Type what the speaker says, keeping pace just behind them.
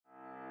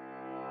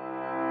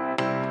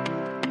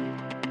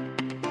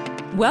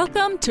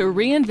Welcome to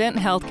Reinvent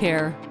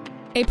Healthcare,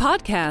 a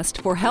podcast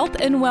for health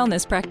and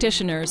wellness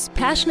practitioners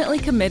passionately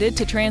committed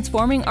to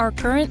transforming our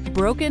current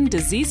broken,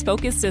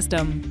 disease-focused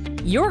system.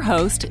 Your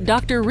host,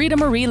 Dr. Rita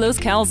Marie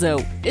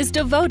Los-Calzo, is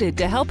devoted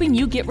to helping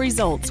you get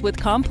results with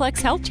complex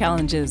health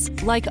challenges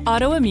like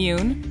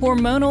autoimmune,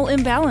 hormonal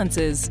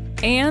imbalances,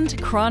 and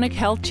chronic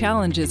health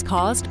challenges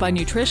caused by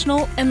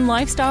nutritional and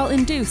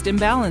lifestyle-induced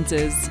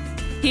imbalances.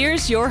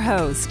 Here's your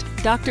host,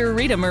 Dr.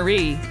 Rita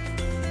Marie.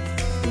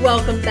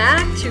 Welcome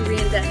back to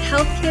Reinvent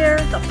Healthcare,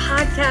 the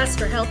podcast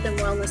for health and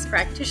wellness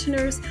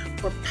practitioners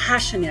who are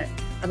passionate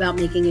about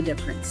making a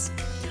difference.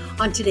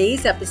 On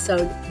today's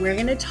episode, we're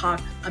going to talk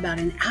about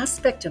an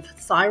aspect of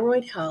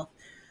thyroid health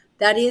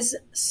that is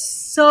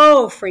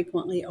so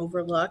frequently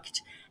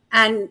overlooked.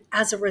 And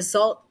as a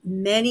result,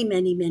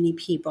 many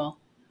people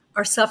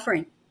are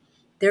suffering.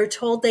 They're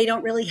told they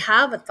don't really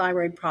have a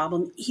thyroid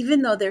problem,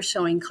 even though they're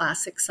showing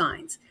classic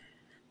signs.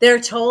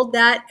 They're told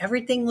that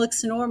everything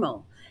looks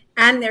normal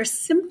and their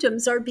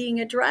symptoms are being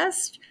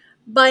addressed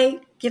by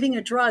giving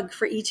a drug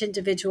for each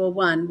individual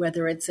one,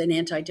 whether it's an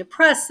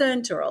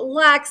antidepressant or a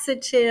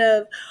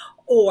laxative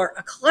or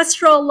a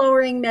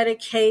cholesterol-lowering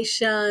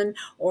medication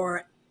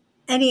or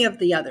any of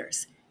the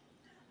others.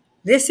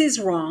 This is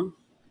wrong.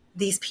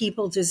 These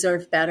people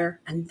deserve better.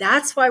 And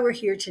that's why we're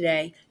here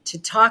today to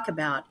talk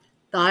about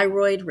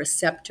thyroid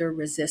receptor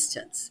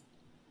resistance.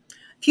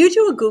 If you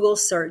do a Google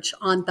search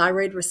on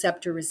thyroid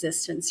receptor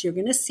resistance, you're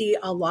going to see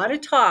a lot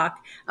of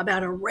talk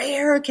about a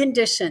rare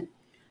condition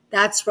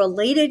that's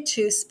related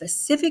to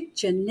specific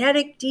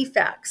genetic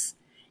defects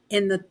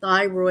in the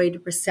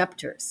thyroid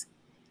receptors.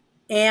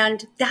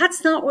 And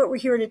that's not what we're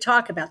here to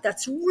talk about.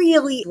 That's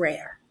really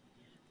rare.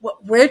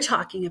 What we're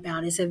talking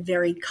about is a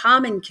very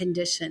common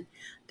condition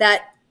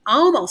that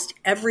almost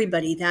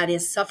everybody that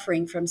is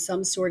suffering from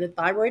some sort of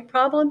thyroid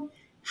problem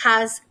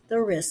has the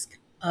risk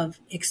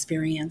of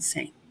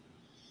experiencing.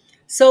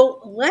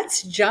 So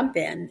let's jump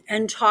in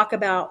and talk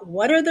about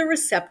what are the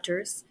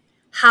receptors,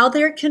 how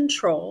they're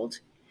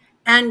controlled,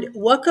 and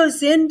what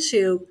goes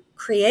into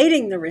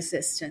creating the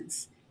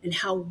resistance and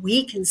how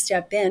we can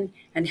step in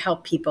and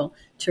help people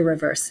to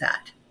reverse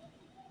that.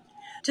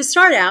 To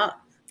start out,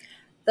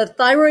 the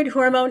thyroid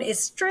hormone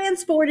is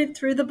transported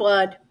through the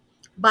blood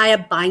by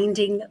a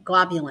binding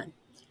globulin,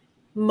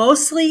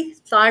 mostly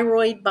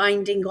thyroid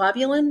binding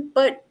globulin,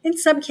 but in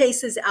some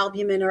cases,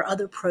 albumin or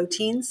other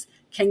proteins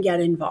can get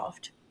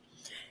involved.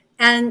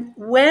 And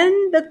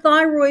when the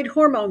thyroid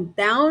hormone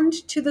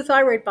bound to the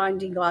thyroid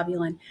binding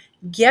globulin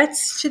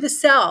gets to the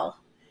cell,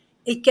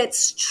 it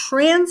gets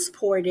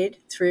transported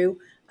through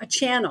a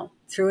channel,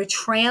 through a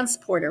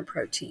transporter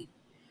protein.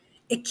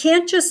 It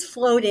can't just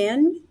float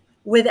in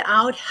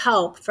without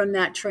help from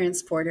that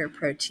transporter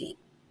protein.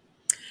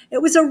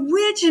 It was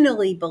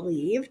originally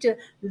believed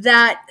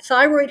that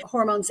thyroid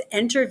hormones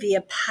enter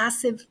via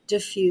passive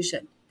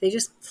diffusion. They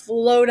just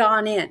float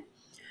on in.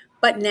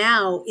 But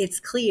now it's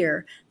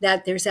clear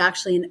that there's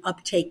actually an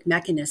uptake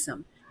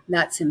mechanism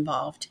that's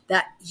involved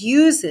that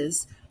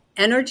uses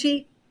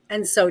energy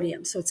and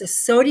sodium. So it's a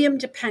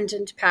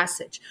sodium-dependent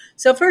passage.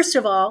 So first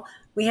of all,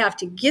 we have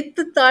to get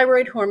the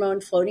thyroid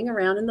hormone floating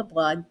around in the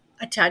blood,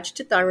 attached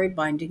to thyroid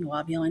binding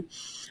globulin.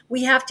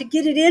 We have to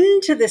get it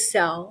into the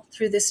cell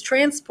through this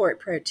transport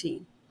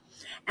protein.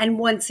 And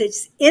once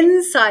it's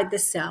inside the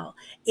cell,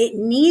 it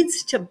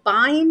needs to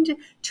bind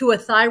to a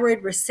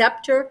thyroid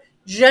receptor,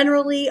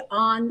 generally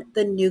on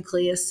the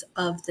nucleus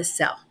of the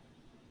cell.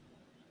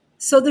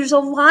 So there's a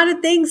lot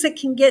of things that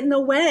can get in the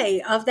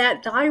way of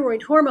that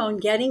thyroid hormone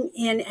getting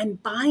in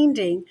and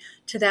binding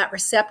to that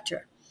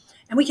receptor.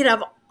 And we could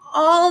have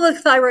all the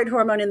thyroid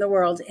hormone in the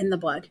world in the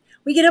blood.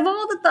 We could have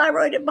all the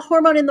thyroid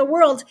hormone in the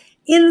world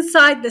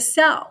inside the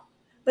cell.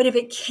 But if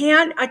it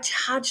can't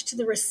attach to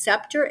the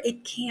receptor,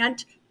 it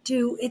can't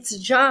do its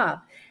job.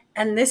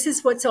 And this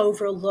is what's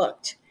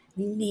overlooked.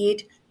 We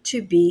need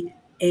to be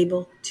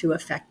able to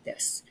affect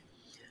this.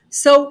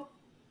 So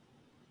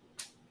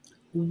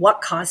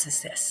what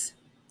causes this?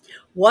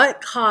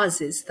 What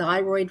causes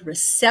thyroid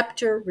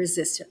receptor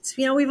resistance?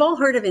 You know, we've all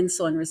heard of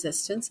insulin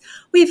resistance.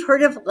 We've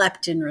heard of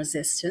leptin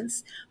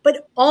resistance,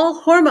 but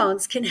all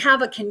hormones can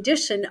have a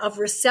condition of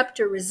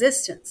receptor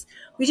resistance.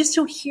 We just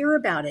don't hear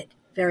about it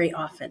very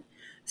often.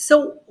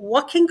 So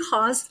what can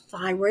cause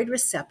thyroid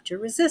receptor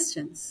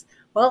resistance?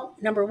 Well,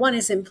 number one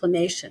is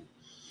inflammation.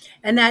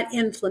 And that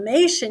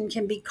inflammation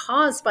can be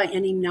caused by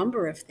any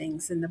number of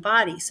things in the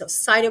body. So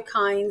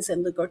cytokines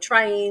and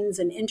leukotrienes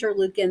and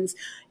interleukins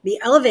be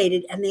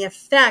elevated, and they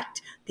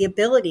affect the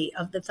ability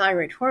of the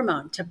thyroid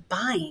hormone to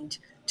bind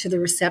to the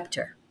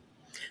receptor.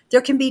 There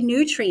can be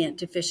nutrient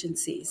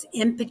deficiencies.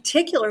 In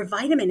particular,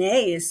 vitamin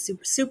A is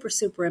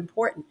super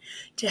important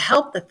to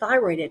help the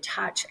thyroid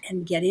attach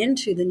and get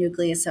into the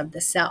nucleus of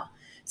the cell.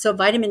 So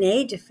vitamin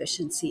A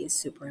deficiency is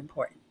super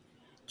important.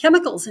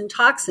 Chemicals and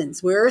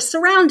toxins, we're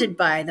surrounded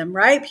by them,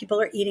 right?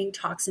 People are eating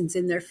toxins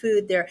in their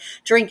food. They're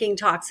drinking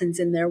toxins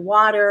in their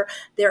water.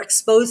 They're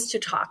exposed to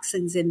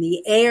toxins in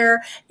the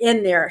air,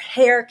 in their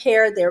hair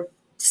care. They're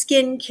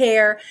skin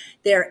care,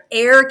 their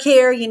air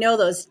care,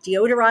 those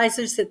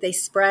deodorizers that they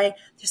spray.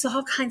 There's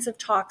all kinds of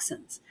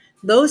toxins.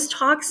 Those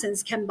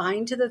toxins can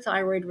bind to the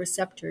thyroid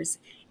receptors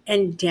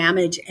and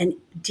damage and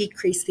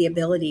decrease the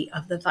ability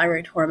of the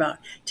thyroid hormone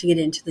to get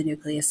into the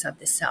nucleus of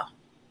the cell.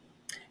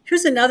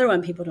 Here's another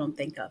one people don't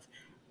think of: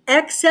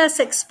 excess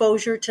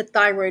exposure to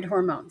thyroid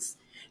hormones.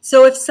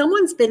 So if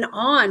someone's been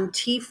on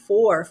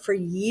T4 for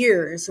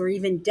years or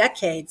even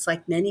decades,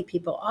 like many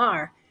people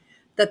are,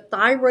 the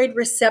thyroid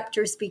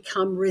receptors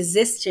become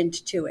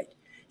resistant to it.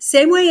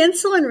 Same way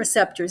insulin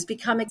receptors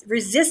become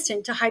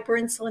resistant to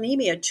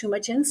hyperinsulinemia, too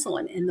much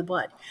insulin in the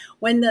blood.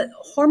 When the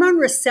hormone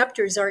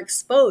receptors are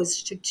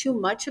exposed to too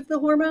much of the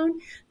hormone,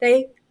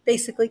 they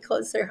basically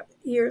close their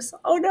ears.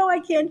 Oh no,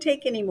 I can't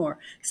take anymore.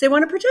 Because they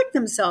want to protect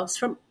themselves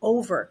from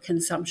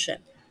overconsumption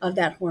of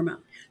that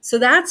hormone. So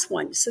that's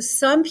one. So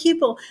some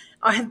people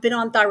have been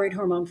on thyroid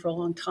hormone for a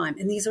long time.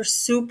 And these are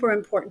super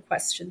important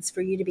questions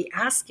for you to be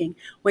asking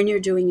when you're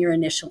doing your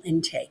initial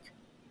intake.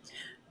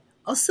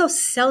 Also,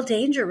 cell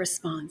danger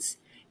response.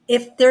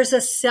 If there's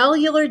a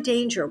cellular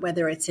danger,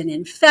 whether it's an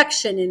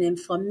infection, an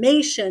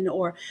inflammation,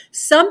 or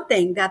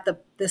something that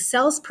the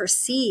cells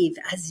perceive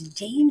as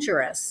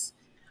dangerous,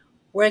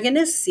 we're going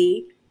to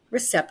see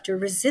receptor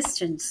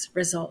resistance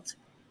result.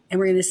 And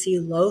we're going to see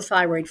low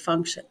thyroid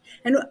function.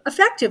 And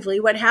effectively,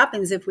 what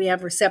happens if we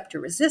have receptor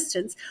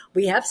resistance,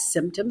 we have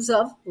symptoms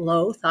of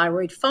low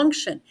thyroid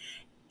function.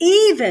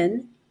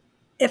 Even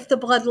if the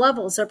blood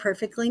levels are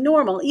perfectly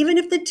normal, even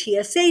if the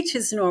TSH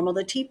is normal,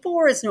 the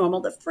T4 is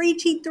normal, the free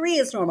T3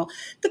 is normal,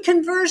 the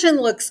conversion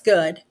looks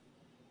good,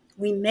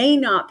 we may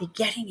not be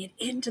getting it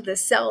into the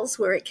cells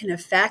where it can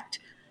affect,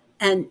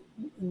 and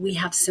we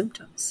have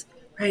symptoms,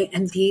 right?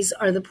 And these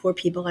are the poor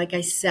people, like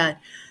I said.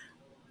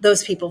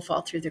 Those people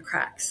fall through the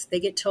cracks. They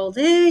get told,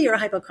 you're a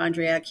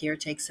hypochondriac, here,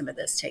 take some of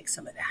this, take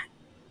some of that.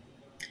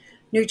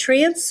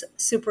 Nutrients,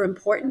 super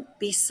important.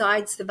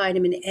 Besides the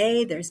vitamin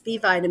A, there's B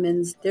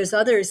vitamins. There's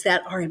others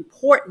that are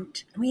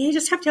important. We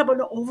just have to have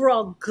an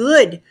overall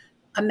good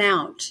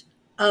amount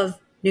of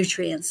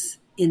nutrients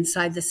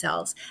inside the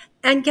cells.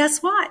 And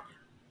guess what?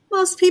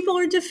 Most people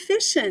are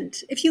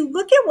deficient. If you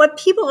look at what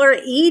people are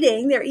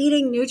eating, they're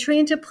eating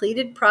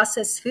nutrient-depleted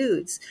processed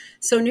foods.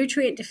 So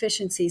nutrient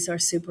deficiencies are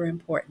super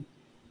important.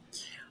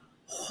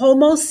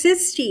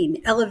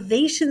 Homocysteine,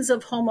 elevations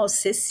of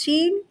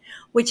homocysteine,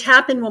 which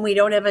happen when we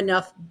don't have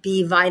enough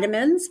B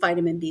vitamins,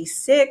 vitamin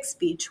B6,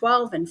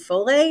 B12, and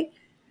folate.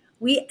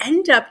 We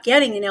end up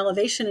getting an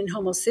elevation in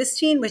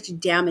homocysteine, which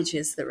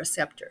damages the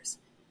receptors.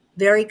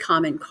 Very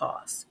common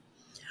cause.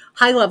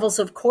 High levels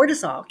of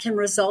cortisol can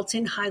result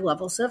in high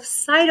levels of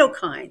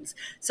cytokines.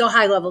 So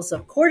high levels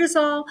of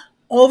cortisol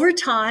over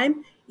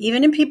time,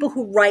 even in people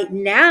who right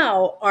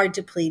now are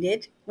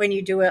depleted, when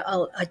you do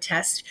a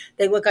test,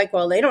 they look like,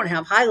 well, they don't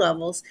have high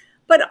levels.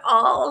 But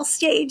all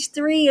stage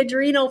 3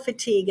 adrenal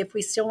fatigue, if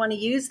we still want to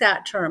use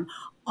that term,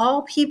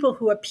 all people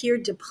who appear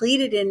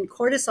depleted in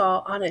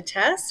cortisol on a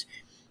test,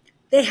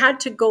 they had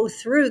to go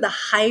through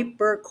the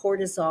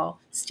hypercortisol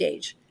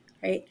stage,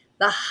 right?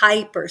 The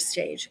hyper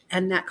stage,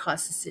 and that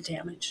causes the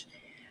damage.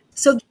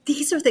 So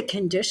these are the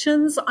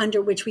conditions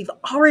under which we've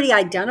already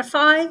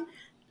identified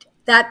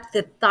that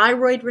the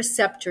thyroid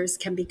receptors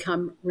can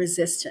become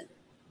resistant.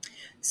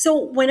 So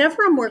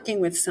whenever I'm working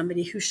with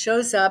somebody who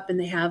shows up and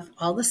they have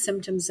all the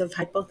symptoms of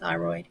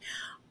hypothyroid,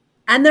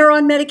 and they're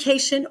on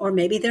medication, or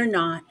maybe they're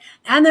not,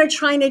 and they're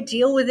trying to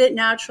deal with it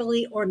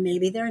naturally, or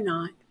maybe they're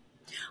not,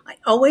 I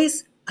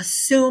always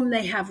assume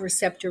they have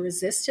receptor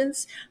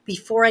resistance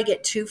before I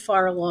get too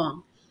far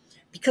along.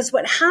 Because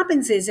what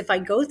happens is if I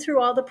go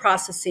through all the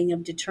processing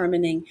of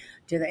determining,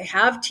 do they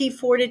have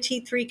T4 to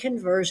T3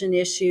 conversion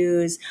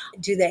issues?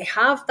 Do they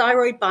have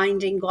thyroid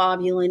binding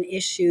globulin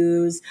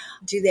issues?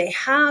 Do they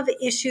have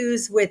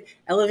issues with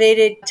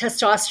elevated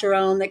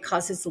testosterone that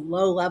causes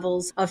low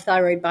levels of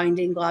thyroid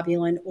binding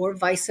globulin, or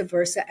vice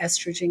versa,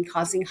 estrogen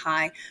causing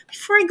high?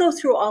 Before I go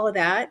through all of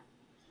that,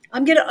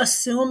 I'm going to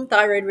assume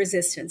thyroid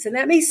resistance. And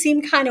that may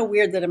seem kind of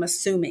weird that I'm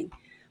assuming.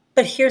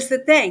 But here's the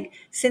thing,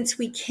 since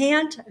we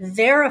can't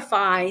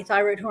verify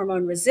thyroid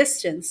hormone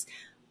resistance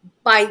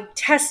by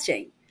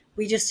testing,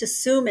 we just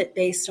assume it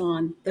based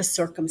on the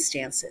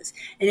circumstances.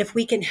 And if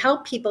we can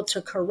help people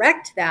to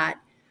correct that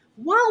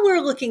while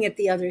we're looking at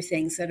the other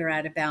things that are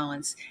out of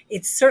balance,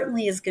 it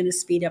certainly is going to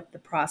speed up the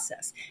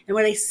process. And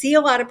what I see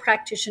a lot of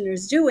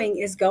practitioners doing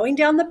is going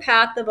down the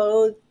path of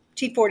T4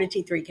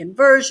 to T3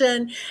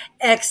 conversion,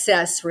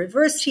 excess,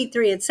 reverse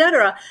T3,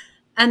 etc.,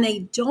 and they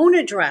don't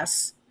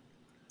address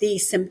the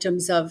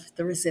symptoms of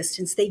the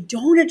resistance. They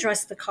don't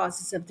address the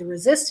causes of the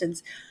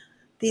resistance.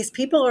 These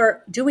people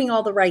are doing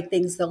all the right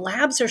things. The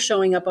labs are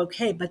showing up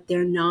okay, but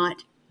they're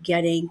not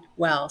getting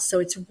well. So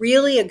it's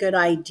really a good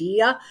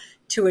idea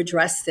to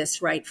address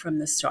this right from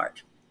the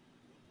start.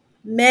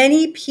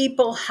 Many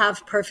people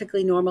have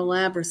perfectly normal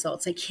lab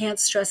results. I can't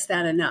stress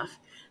that enough.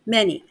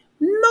 Many.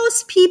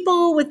 Most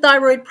people with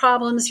thyroid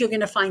problems, you're going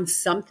to find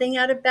something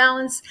out of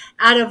balance,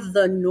 out of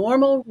the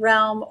normal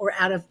realm or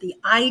out of the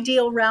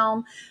ideal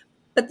realm.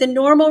 But the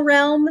normal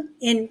realm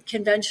in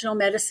conventional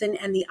medicine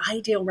and the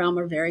ideal realm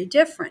are very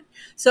different.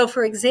 So,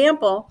 for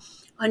example,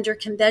 under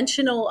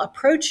conventional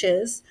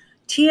approaches,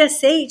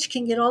 TSH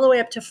can get all the way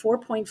up to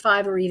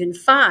 4.5 or even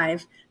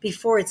 5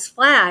 before it's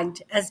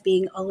flagged as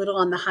being a little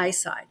on the high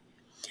side.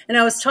 And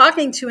I was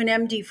talking to an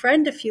MD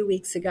friend a few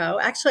weeks ago.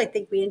 Actually, I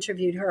think we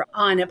interviewed her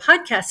on a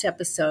podcast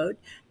episode,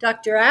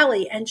 Dr.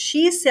 Ali, and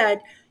she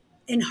said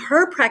in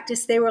her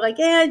practice, they were like,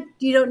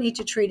 you don't need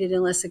to treat it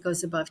unless it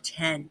goes above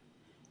 10.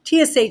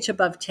 TSH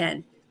above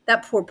 10,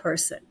 that poor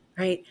person,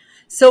 right?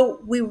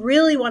 So we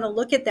really want to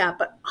look at that.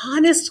 But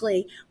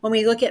honestly, when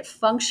we look at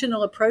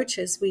functional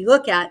approaches, we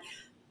look at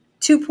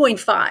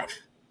 2.5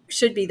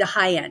 should be the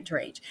high end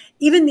range.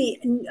 Even the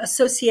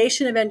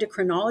Association of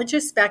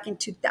Endocrinologists back in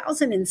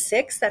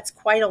 2006, that's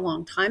quite a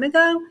long time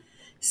ago,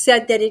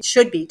 said that it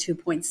should be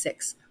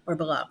 2.6 or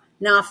below,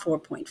 not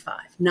 4.5,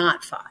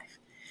 not 5.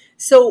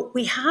 So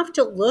we have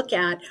to look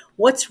at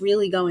what's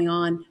really going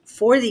on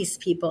for these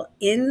people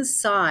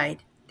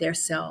inside their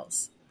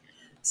cells.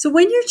 So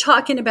when you're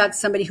talking about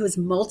somebody who has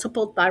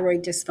multiple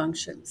thyroid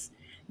dysfunctions,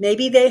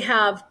 maybe they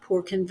have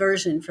poor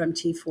conversion from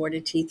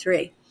T4 to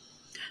T3.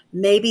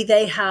 Maybe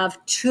they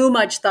have too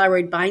much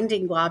thyroid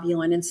binding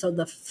globulin, and so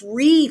the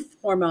free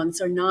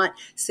hormones are not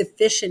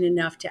sufficient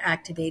enough to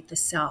activate the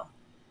cell.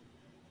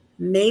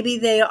 Maybe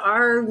they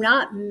are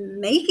not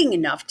making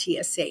enough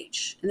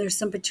TSH, and there's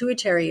some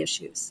pituitary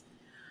issues.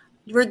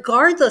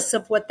 Regardless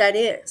of what that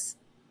is,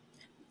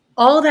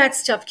 all that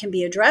stuff can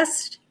be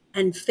addressed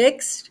and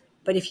fixed,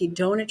 but if you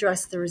don't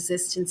address the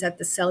resistance at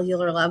the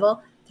cellular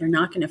level, they're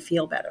not going to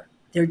feel better.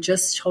 They're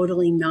just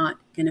totally not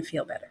going to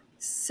feel better.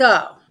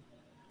 So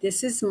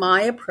this is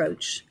my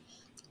approach.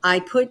 I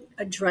put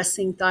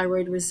addressing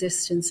thyroid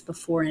resistance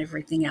before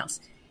everything else.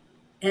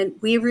 And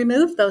we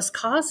remove those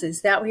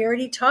causes that we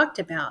already talked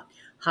about.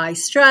 High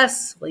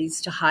stress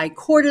leads to high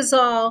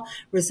cortisol,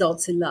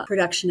 results in the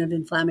production of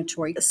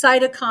inflammatory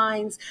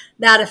cytokines.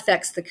 That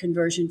affects the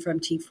conversion from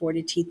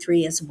T4 to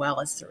T3 as well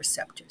as the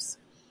receptors.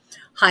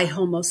 High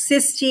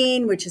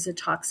homocysteine, which is a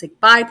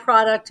toxic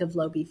byproduct of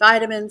low B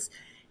vitamins,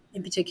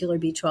 in particular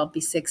B12,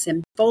 B6,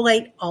 and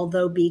folate,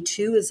 although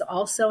B2 is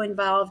also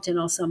involved and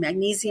also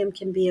magnesium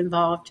can be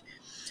involved.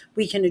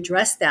 We can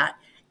address that.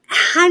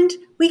 And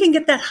we can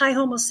get that high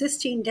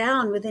homocysteine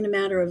down within a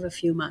matter of a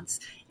few months.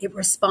 It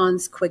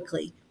responds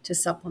quickly to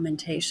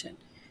supplementation.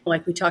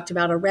 Like we talked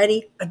about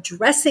already,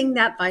 addressing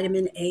that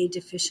vitamin A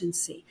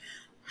deficiency,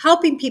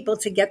 helping people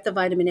to get the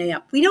vitamin A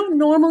up. We don't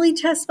normally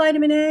test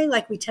vitamin A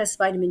like we test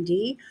vitamin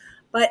D,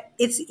 but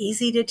it's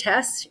easy to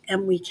test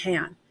and we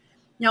can.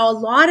 Now, a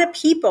lot of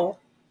people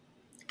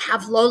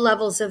have low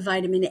levels of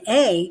vitamin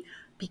A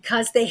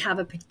because they have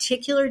a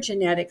particular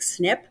genetic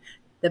SNP,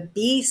 the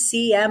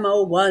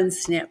BCMO1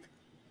 SNP,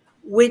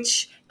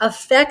 which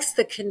affects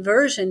the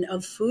conversion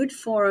of food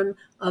form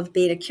of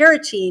beta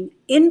carotene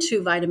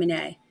into vitamin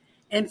A.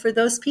 And for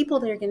those people,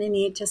 they're going to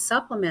need to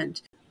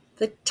supplement.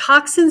 The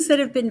toxins that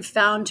have been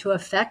found to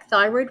affect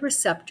thyroid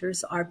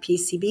receptors are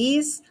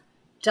PCBs,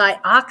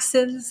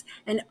 dioxins,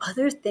 and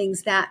other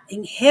things that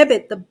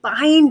inhibit the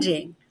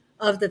binding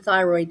of the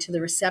thyroid to the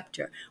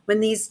receptor. When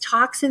these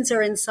toxins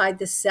are inside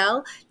the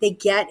cell, they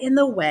get in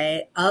the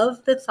way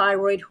of the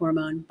thyroid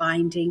hormone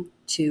binding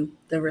to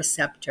the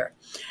receptor.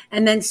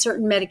 And then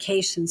certain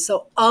medications.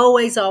 So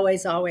always,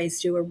 always, always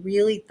do a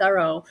really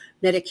thorough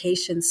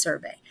medication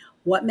survey.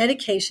 What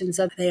medications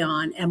are they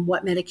on and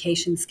what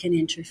medications can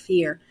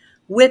interfere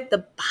with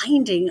the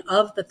binding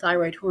of the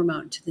thyroid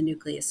hormone to the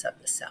nucleus of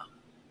the cell.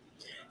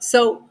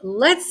 So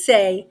let's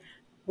say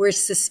we're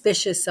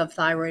suspicious of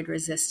thyroid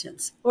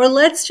resistance, or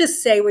let's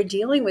just say we're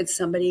dealing with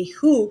somebody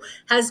who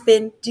has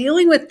been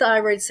dealing with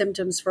thyroid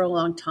symptoms for a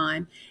long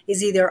time,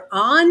 is either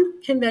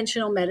on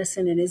conventional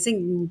medicine and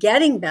isn't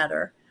getting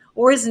better,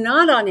 or is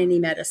not on any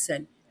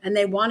medicine and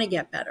they want to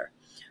get better.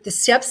 The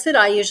steps that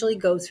I usually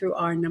go through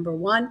are, number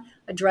one,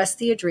 address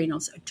the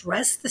adrenals,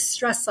 address the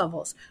stress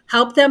levels,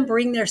 help them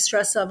bring their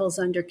stress levels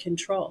under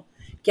control.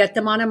 Get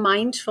them on a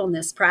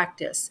mindfulness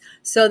practice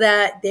so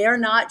that they're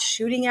not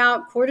shooting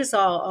out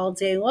cortisol all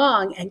day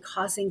long and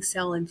causing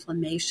cell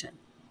inflammation.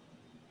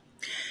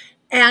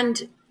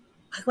 And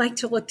I like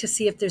to look to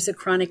see if there's a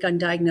chronic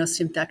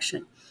undiagnosed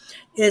infection.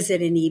 Is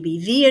it an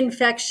EBV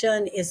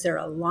infection? Is there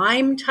a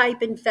Lyme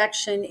type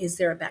infection? Is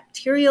there a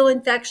bacterial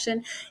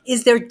infection?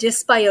 Is there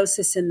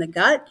dysbiosis in the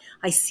gut?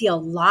 I see a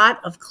lot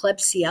of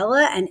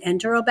Klebsiella and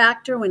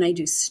Enterobacter when I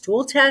do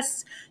stool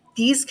tests.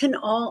 These can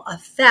all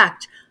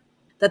affect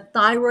the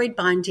thyroid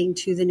binding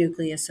to the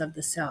nucleus of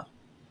the cell.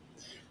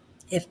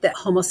 If the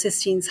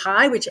homocysteine's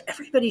high, which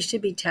everybody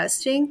should be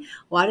testing,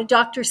 a lot of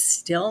doctors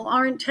still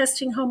aren't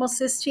testing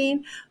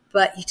homocysteine,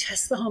 but you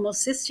test the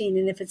homocysteine,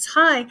 and if it's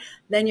high,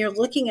 then you're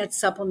looking at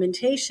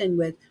supplementation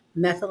with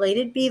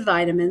methylated B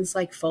vitamins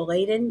like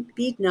folate and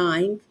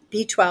B9,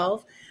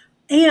 B12,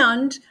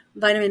 and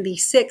vitamin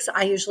B6.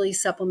 I usually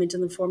supplement in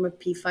the form of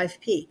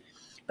P5P.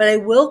 But I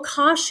will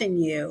caution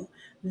you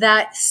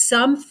that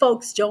some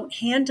folks don't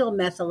handle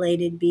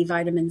methylated B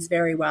vitamins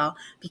very well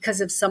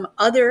because of some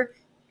other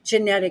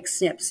genetic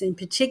SNPs, in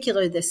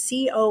particular the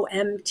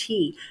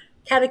COMT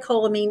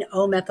catecholamine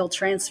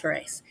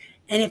O-methyltransferase.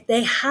 And if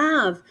they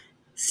have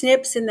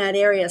SNPs in that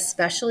area,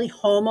 especially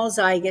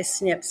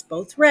homozygous SNPs,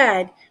 both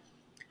red,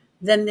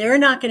 then they're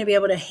not going to be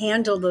able to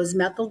handle those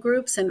methyl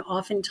groups, and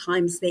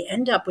oftentimes they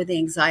end up with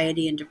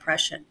anxiety and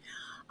depression.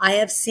 I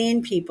have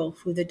seen people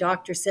who the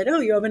doctor said, oh,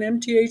 you have an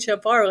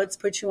MTHFR, let's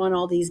put you on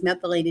all these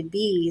methylated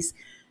Bs,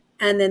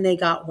 and then they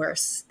got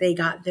worse. They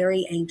got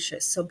very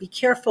anxious. So be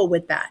careful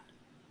with that,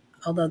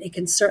 although it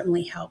can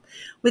certainly help.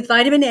 With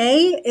vitamin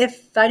A,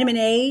 if vitamin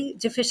A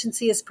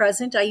deficiency is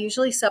present, I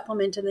usually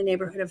supplement in the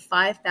neighborhood of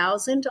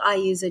 5,000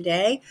 IUs a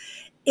day.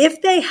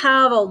 If they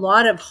have a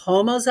lot of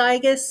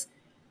homozygous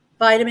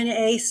vitamin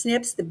A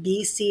SNPs, the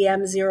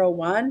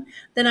BCM01,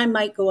 then I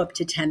might go up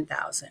to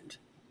 10,000.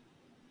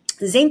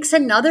 Zinc's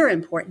another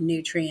important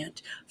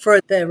nutrient for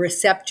the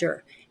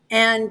receptor.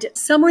 And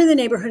somewhere in the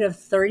neighborhood of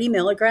 30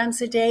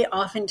 milligrams a day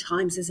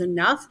oftentimes is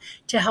enough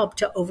to help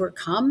to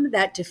overcome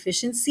that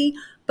deficiency.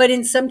 But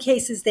in some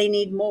cases, they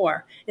need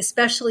more,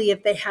 especially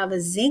if they have a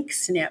zinc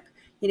SNP,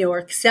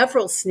 or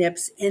several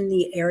SNPs in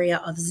the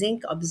area of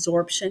zinc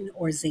absorption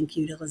or zinc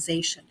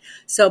utilization.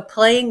 So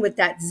playing with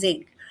that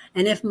zinc.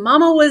 And if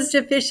mama was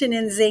deficient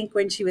in zinc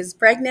when she was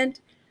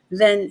pregnant,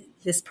 then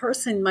this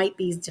person might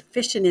be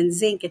deficient in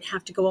zinc and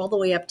have to go all the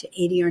way up to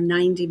 80 or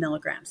 90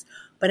 milligrams.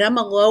 But I'm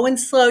a low and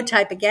slow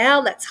type of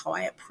gal. That's how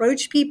I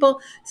approach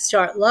people.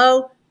 Start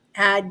low,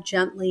 add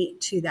gently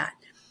to that.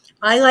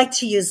 I like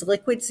to use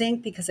liquid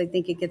zinc because I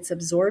think it gets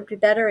absorbed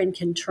better and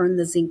can turn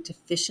the zinc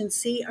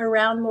deficiency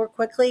around more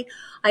quickly.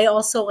 I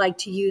also like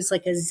to use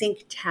like a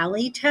zinc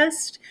tally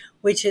test,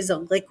 which is a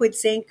liquid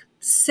zinc.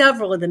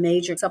 Several of the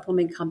major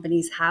supplement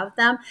companies have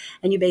them,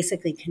 and you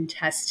basically can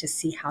test to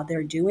see how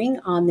they're doing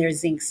on their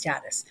zinc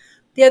status.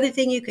 The other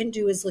thing you can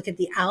do is look at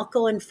the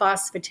alkaline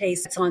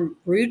phosphatase. It's on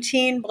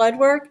routine blood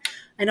work,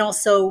 and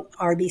also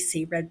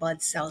RBC, red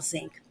blood cell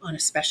zinc, on a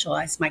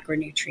specialized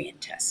micronutrient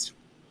test.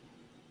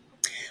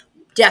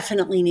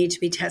 Definitely need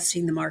to be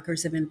testing the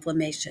markers of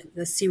inflammation,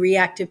 the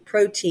C-reactive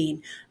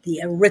protein,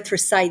 the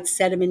erythrocyte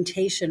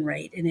sedimentation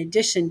rate, in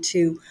addition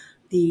to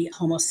the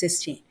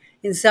homocysteine.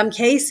 In some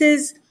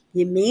cases,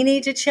 you may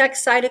need to check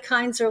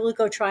cytokines or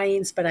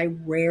leukotrienes, but I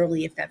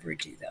rarely, if ever,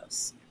 do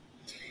those.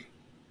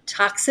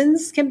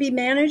 Toxins can be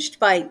managed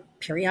by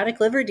periodic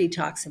liver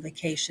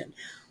detoxification,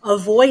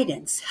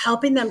 avoidance,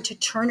 helping them to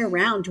turn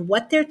around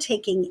what they're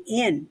taking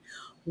in.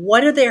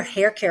 What are their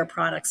hair care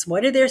products?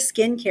 What are their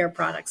skin care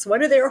products?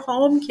 What are their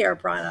home care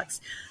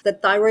products? The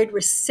thyroid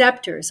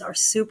receptors are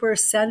super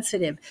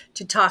sensitive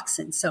to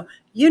toxins. So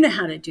you know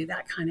how to do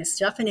that kind of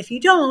stuff. And if you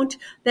don't,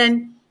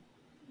 then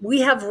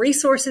we have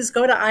resources.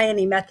 Go to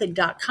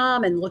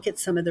INEmethod.com and look at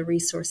some of the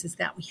resources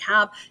that we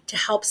have to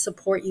help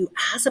support you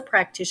as a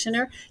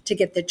practitioner to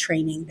get the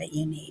training that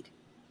you need.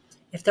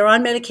 If they're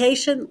on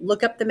medication,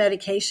 look up the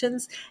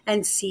medications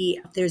and see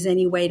if there's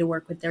any way to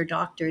work with their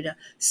doctor to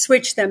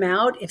switch them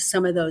out if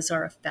some of those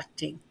are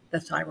affecting the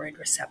thyroid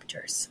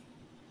receptors.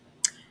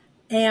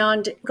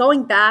 And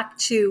going back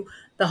to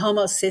the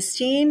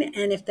homocysteine,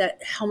 and if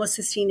that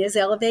homocysteine is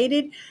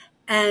elevated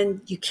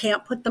and you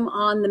can't put them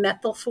on the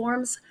methyl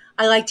forms,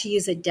 I like to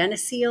use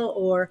adenosine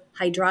or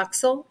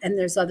hydroxyl, and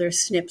there's other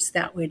SNPs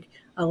that would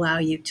allow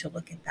you to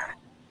look at that.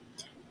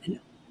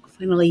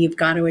 Finally, you've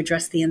got to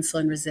address the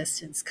insulin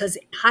resistance because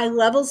high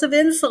levels of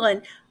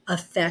insulin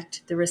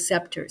affect the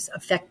receptors,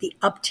 affect the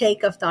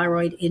uptake of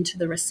thyroid into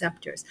the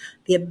receptors,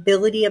 the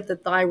ability of the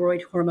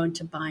thyroid hormone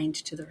to bind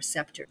to the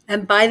receptor.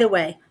 And by the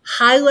way,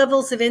 high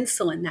levels of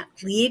insulin that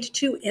lead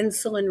to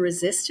insulin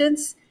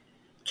resistance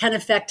can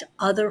affect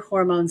other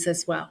hormones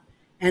as well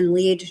and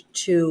lead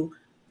to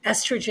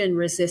estrogen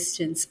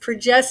resistance,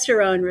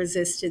 progesterone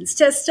resistance,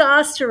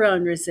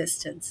 testosterone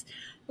resistance,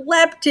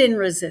 leptin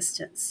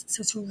resistance. So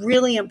it's a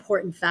really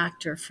important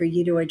factor for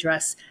you to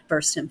address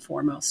first and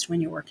foremost when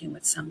you're working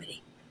with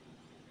somebody.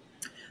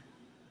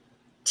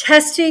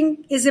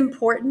 Testing is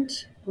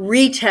important.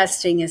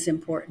 Retesting is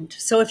important.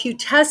 So if you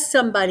test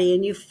somebody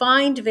and you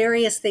find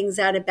various things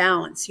out of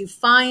balance, you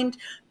find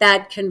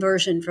bad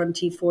conversion from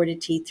T4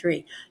 to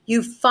T3,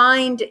 you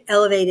find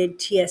elevated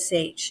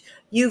TSH,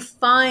 you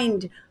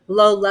find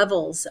low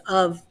levels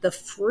of the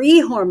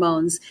free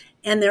hormones,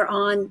 and they're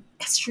on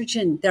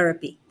estrogen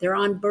therapy, they're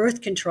on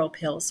birth control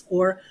pills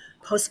or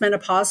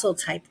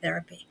postmenopausal type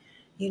therapy,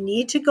 you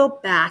need to go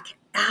back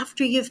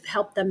after you've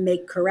helped them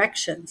make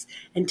corrections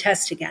and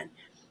test again.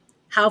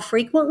 How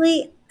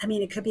frequently? I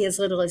mean, it could be as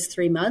little as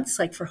 3 months,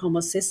 like for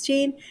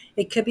homocysteine.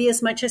 It could be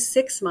as much as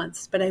 6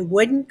 months, but I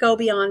wouldn't go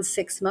beyond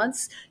 6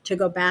 months to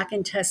go back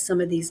and test some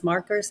of these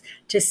markers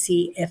to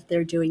see if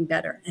they're doing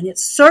better. And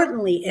it's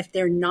certainly if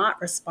they're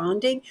not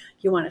responding,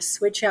 you want to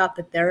switch out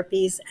the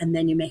therapies, and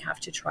then you may have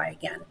to try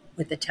again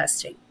with the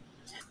testing.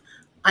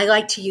 I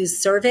like to use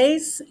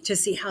surveys to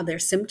see how their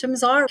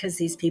symptoms are because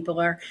these people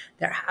they're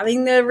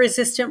having the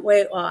resistant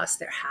weight loss,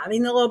 they're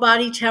having the low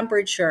body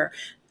temperature,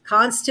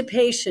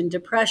 constipation,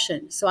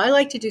 depression. So I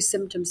like to do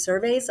symptom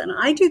surveys, and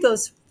I do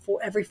those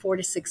every 4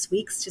 to 6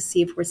 weeks to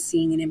see if we're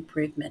seeing an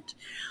improvement.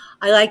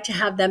 I like to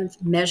have them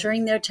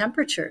measuring their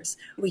temperatures.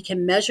 We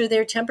can measure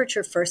their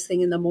temperature first thing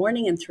in the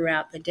morning and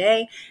throughout the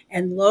day.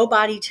 And low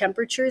body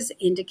temperatures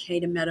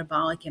indicate a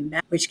metabolic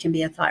imbalance, which can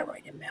be a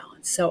thyroid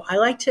imbalance. So I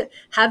like to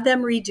have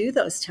them redo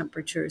those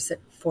temperatures at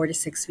 4 to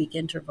 6 week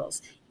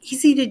intervals.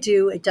 Easy to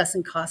do. It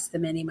doesn't cost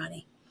them any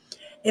money.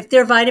 If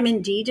they're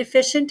vitamin D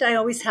deficient, I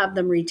always have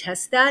them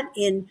retest that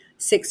in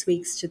 6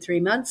 weeks to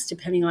 3 months,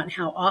 depending on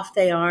how off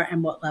they are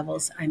and what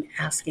levels I'm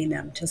asking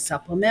them to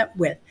supplement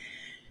with.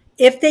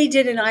 If they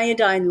did an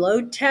iodine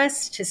load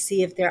test to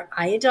see if their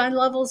iodine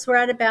levels were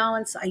out of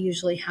balance, I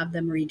usually have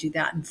them redo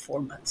that in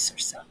 4 months or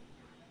so.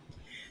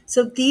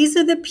 So these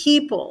are the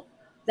people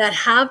that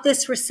have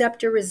this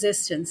receptor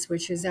resistance,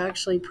 which is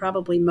actually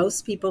probably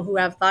most people who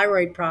have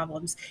thyroid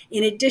problems,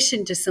 in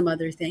addition to some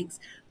other things.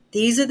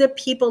 These are the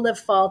people that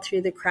fall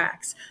through the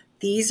cracks.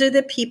 These are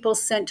the people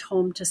sent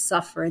home to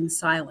suffer in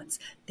silence.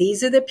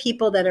 These are the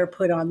people that are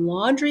put on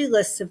laundry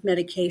lists of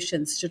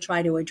medications to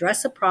try to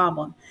address a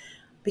problem,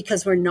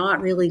 because we're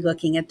not really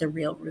looking at the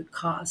real root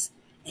cause.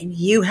 And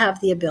you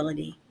have the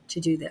ability to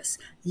do this.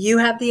 You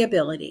have the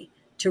ability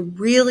to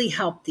really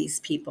help these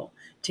people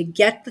to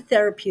get the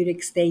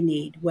therapeutics they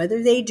need,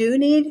 whether they do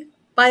need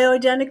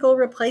bioidentical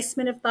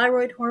replacement of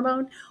thyroid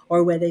hormone,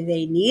 or whether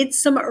they need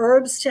some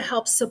herbs to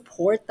help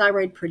support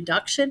thyroid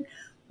production,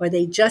 or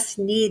they just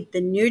need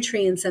the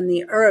nutrients and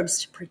the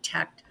herbs to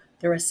protect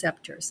the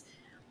receptors.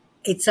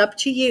 It's up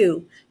to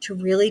you to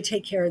really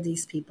take care of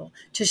these people,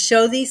 to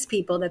show these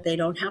people that they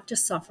don't have to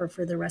suffer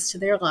for the rest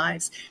of their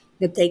lives,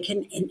 that they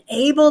can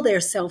enable their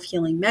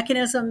self-healing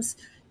mechanisms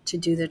to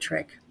do the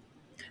trick.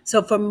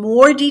 So for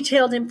more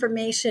detailed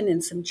information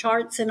and some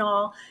charts and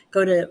all,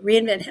 go to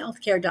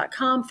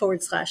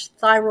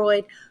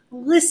reinventhealthcare.com/thyroid.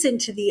 Listen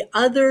to the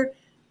other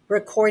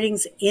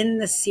recordings in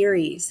the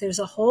series. There's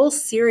a whole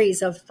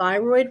series of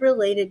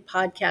thyroid-related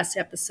podcast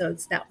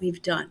episodes that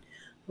we've done.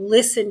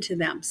 Listen to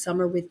them.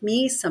 Some are with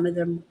me. Some of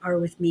them are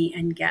with me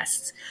and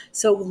guests.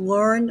 So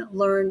learn,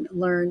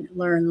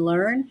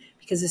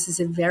 because this is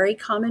a very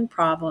common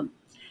problem,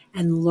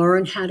 and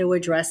learn how to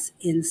address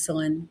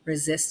insulin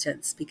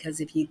resistance.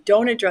 Because if you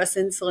don't address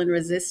insulin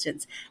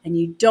resistance and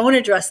you don't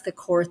address the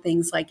core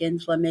things like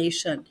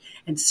inflammation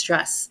and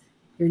stress,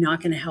 you're not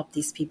going to help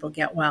these people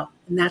get well.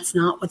 And that's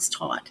not what's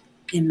taught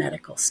in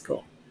medical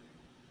school.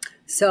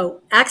 So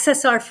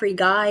access our free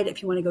guide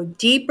if you want to go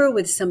deeper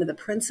with some of the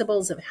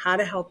principles of how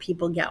to help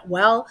people get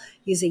well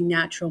using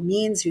natural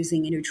means,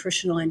 using a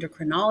nutritional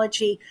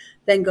endocrinology.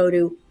 Then go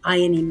to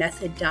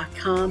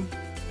inemethod.com.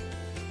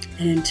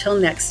 And until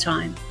next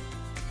time,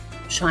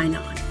 shine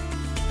on.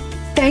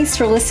 Thanks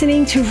for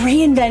listening to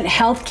Reinvent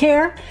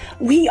Healthcare.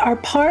 We are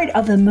part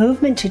of the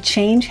movement to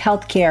change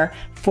healthcare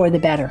for the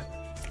better.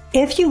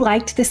 If you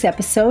liked this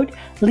episode,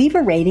 leave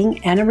a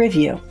rating and a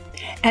review.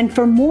 And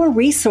for more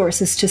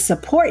resources to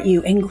support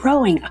you in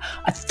growing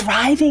a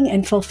thriving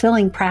and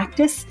fulfilling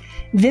practice,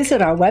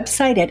 visit our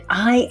website at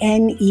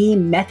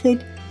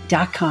inemethod.com.